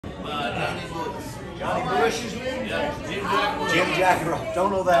Jim Jack and Rose.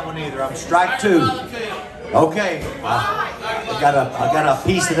 Don't know that one either. I'm strike two. Okay. I got a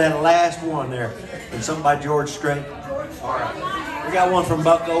piece of that last one there. And something by George Strait. All right. We got one from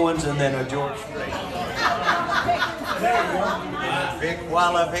Buck Owens and then a George Strait.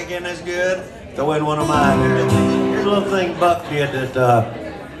 While I'm picking is good. Throw in one of mine here. Here's a little thing Buck did that,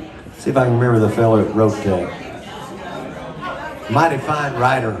 see if I can remember the fella that wrote that. Mighty fine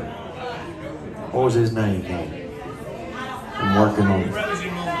writer. What was his name? I'm working on it.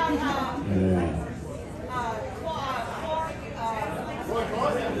 Yeah.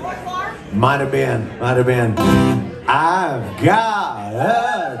 Might have been. I've got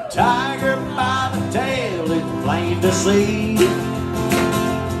a tiger by the tail, it's plain to see.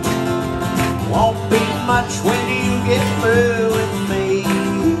 Won't be much when you get through with me.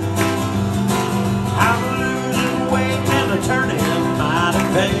 I'm losing weight and I'm turning mighty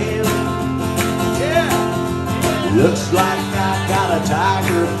pale. Yeah, looks like I got a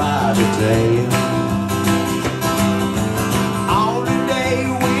tiger by the tail. On the day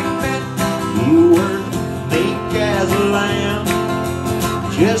we met, you were meek as a lamb,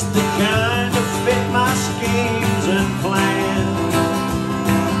 just the kind to fit my schemes and plans.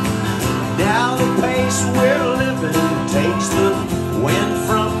 Now the pace we're living takes the wind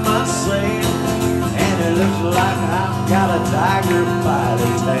from my sail, and it looks like I've got a tiger by the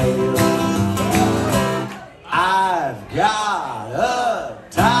tail. I've got a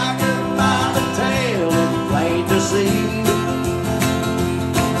tiger by the tail, it's plain to see.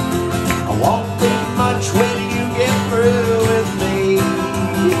 I won't be much when you get through with me.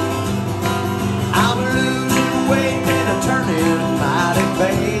 I'm losing weight and I'm turning mighty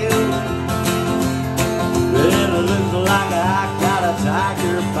pale. Well, it looks like I got a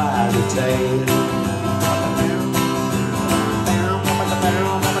tiger by the tail.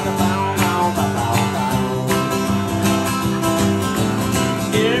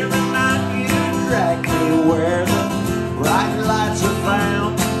 Every night you drag me where the bright lights are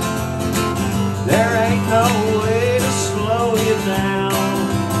found. There ain't no way to slow you down.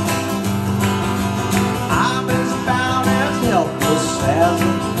 I'm as bound as helpless as a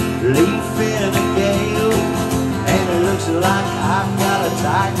leaf in a gale, and it looks like I've got a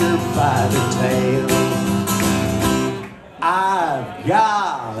tiger by the tail. I've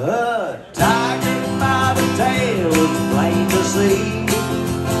got a tiger by the tail, it's plain to see.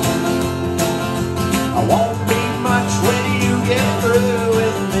 I won't be much when you get through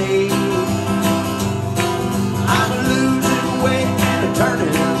with me. I'm losing weight and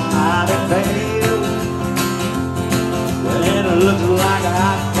turning mighty pale. Well, and it looks like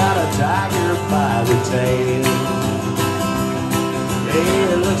I've got a tiger by the tail.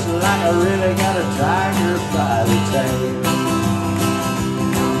 Yeah, it looks like I really got a tiger by the tail.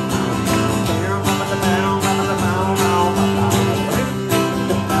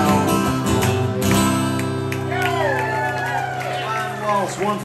 One